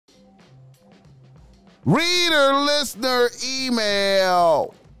Reader listener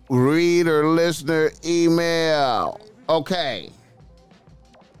email. Reader listener email. Okay.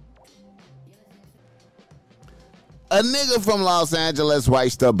 A nigga from Los Angeles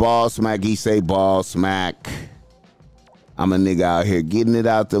writes the ball smack. He say ball smack. I'm a nigga out here getting it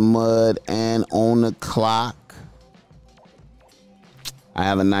out the mud and on the clock. I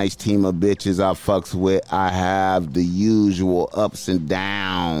have a nice team of bitches I fucks with. I have the usual ups and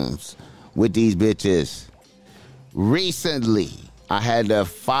downs with these bitches. Recently, I had to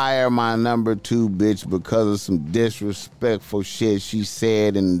fire my number 2 bitch because of some disrespectful shit she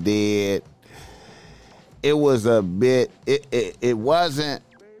said and did. It was a bit, it wasn't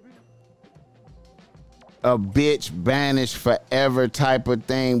a bitch banished forever type of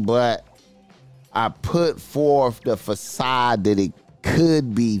thing, but I put forth the facade that it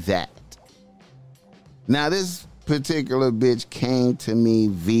could be that. Now, this particular bitch came to me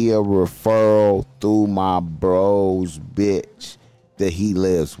via referral through my bro's bitch that he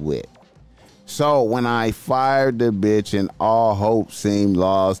lives with. So when I fired the bitch and all hope seemed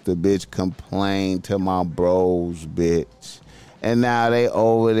lost, the bitch complained to my bro's bitch. And now they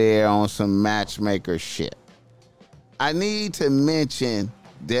over there on some matchmaker shit. I need to mention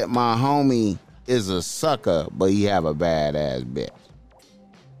that my homie is a sucker, but he have a badass bitch.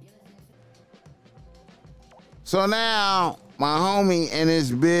 So now my homie and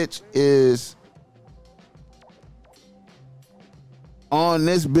his bitch is on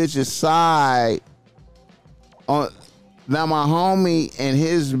this bitch's side. Now my homie and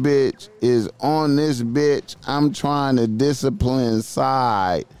his bitch is on this bitch. I'm trying to discipline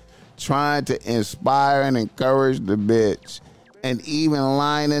side, trying to inspire and encourage the bitch, and even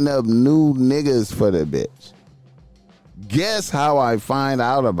lining up new niggas for the bitch. Guess how I find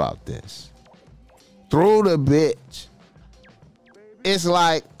out about this? Through the bitch. It's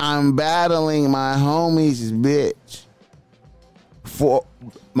like I'm battling my homie's bitch for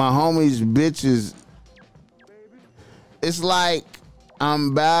my homie's bitches. It's like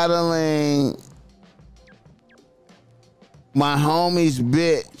I'm battling my homie's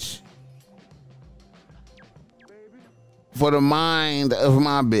bitch for the mind of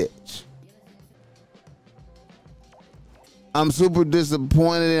my bitch. I'm super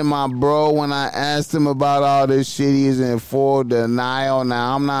disappointed in my bro. When I asked him about all this shit, he's in full denial.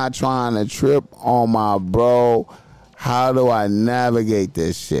 Now, I'm not trying to trip on my bro. How do I navigate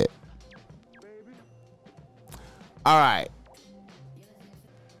this shit? All right.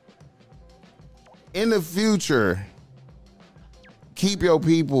 In the future, keep your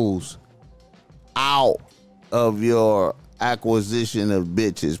peoples out of your acquisition of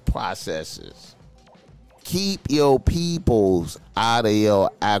bitches processes. Keep your peoples out of your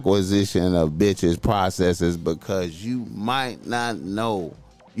acquisition of bitches processes, because you might not know.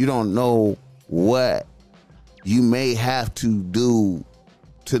 You don't know what you may have to do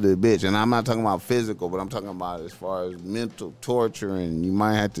to the bitch. And I'm not talking about physical, but I'm talking about as far as mental torture. And you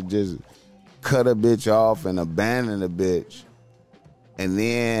might have to just cut a bitch off and abandon a bitch. And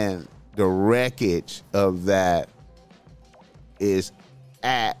then the wreckage of that is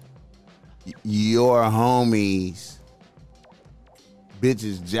at your homie's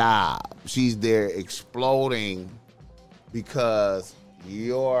bitch's job. She's there exploding because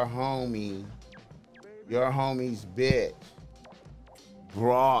your homie's bitch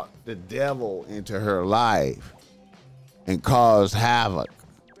brought the devil into her life and caused havoc,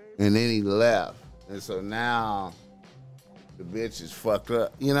 and then he left, and so now the bitch is fucked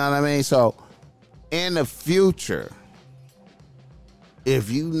up. You know what I mean? So in the future, if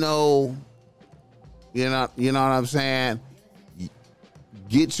you know what I'm saying,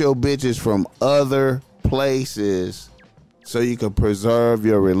 get your bitches from other places so you can preserve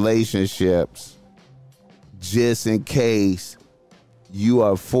your relationships, just in case you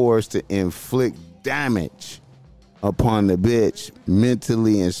are forced to inflict damage upon the bitch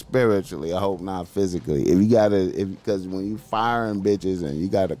mentally and spiritually. I hope not physically. Because when you firing bitches and you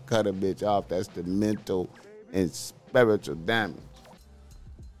gotta cut a bitch off, that's the mental and spiritual damage.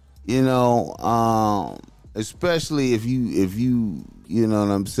 You know, especially if you know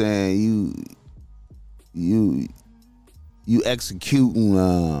what I'm saying, you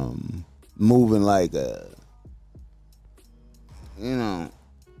executing, moving like a, you know,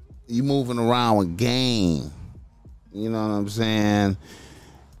 you moving around with game. You know what I'm saying?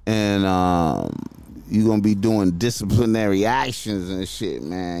 And you're gonna be doing disciplinary actions and shit,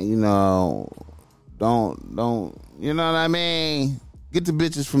 man. You know, don't you know what I mean? Get the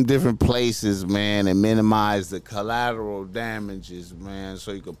bitches from different places, man, and minimize the collateral damages, man,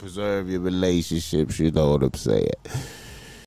 so you can preserve your relationships. You know what I'm saying?